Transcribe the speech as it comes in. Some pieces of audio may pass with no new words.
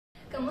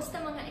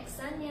Kamusta mga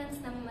Exanians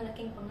na may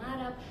malaking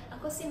pangarap?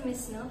 Ako si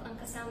Miss Nov, ang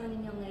kasama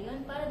ninyo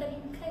ngayon para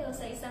dalhin kayo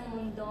sa isang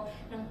mundo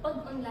ng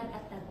pag-unlad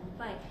at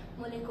tagumpay.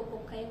 Muli ko po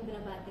kayong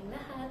binabating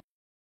lahat.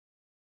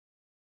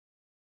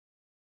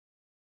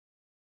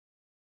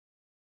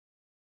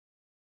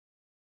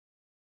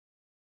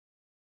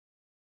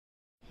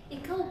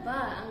 Ikaw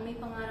ba ang may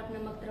pangarap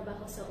na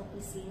magtrabaho sa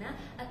opisina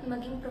at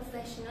maging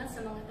professional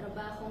sa mga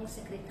trabahong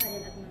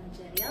secretarial at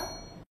managerial?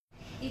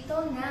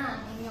 Ito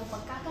na ang inyong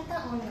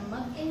pagkakataon na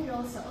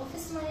mag-enroll sa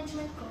Office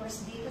Management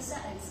course dito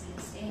sa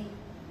ICSA.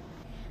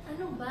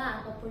 Ano ba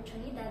ang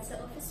oportunidad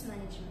sa Office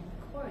Management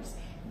course?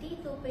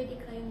 Dito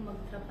pwede kayong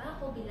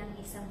magtrabaho bilang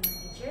isang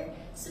manager,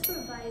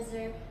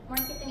 supervisor,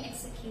 marketing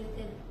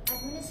executive,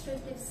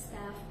 administrative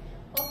staff,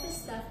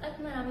 office staff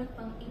at marami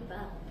pang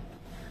iba.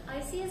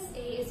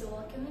 ICSA is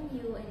welcoming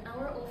you in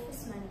our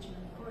Office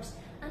Management course.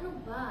 Ano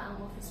ba ang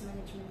Office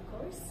Management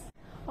course?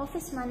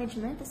 Office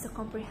Management is a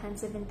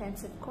comprehensive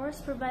intensive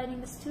course providing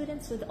the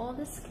students with all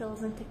the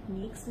skills and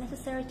techniques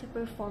necessary to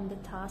perform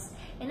the tasks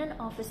in an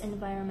office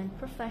environment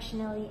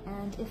professionally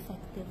and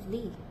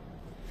effectively.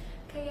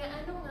 Kaya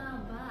ano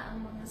nga ba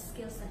ang mga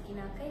skills na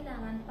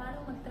kinakailangan para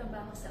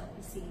magtrabaho sa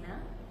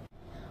opisina?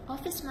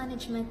 Office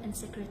management and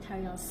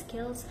secretarial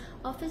skills,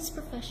 office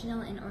professional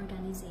and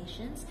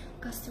organizations,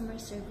 customer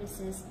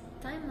services,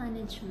 time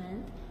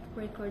management,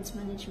 records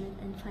management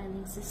and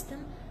filing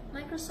system,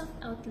 Microsoft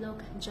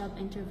Outlook job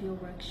interview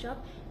workshop,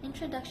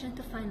 introduction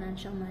to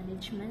financial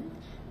management,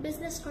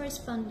 business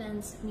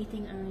correspondence,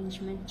 meeting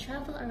arrangement,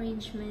 travel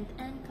arrangement,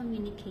 and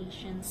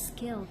communication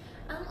skill.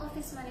 Ang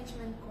Office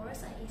Management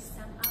course ay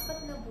isang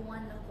 4 na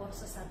buwan na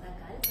kurso sa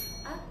Tagal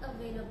at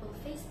available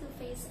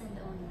face-to-face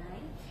and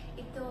online.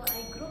 Ito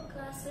ay group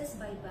classes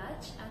by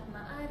batch at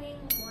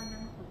maaring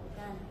buwanang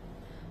hulugan.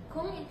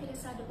 Kung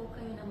interesado po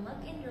kayo na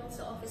mag-enroll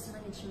sa Office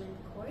Management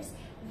course,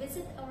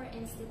 visit our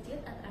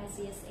institute at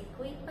ICSA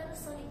Kuwait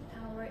Panasonic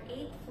Tower,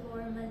 8th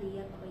floor,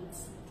 Malia, Kuwait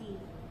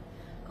City.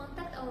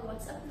 Contact our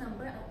WhatsApp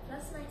number at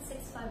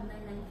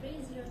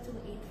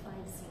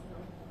 +96599302850.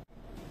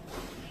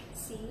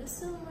 See you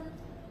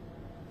soon!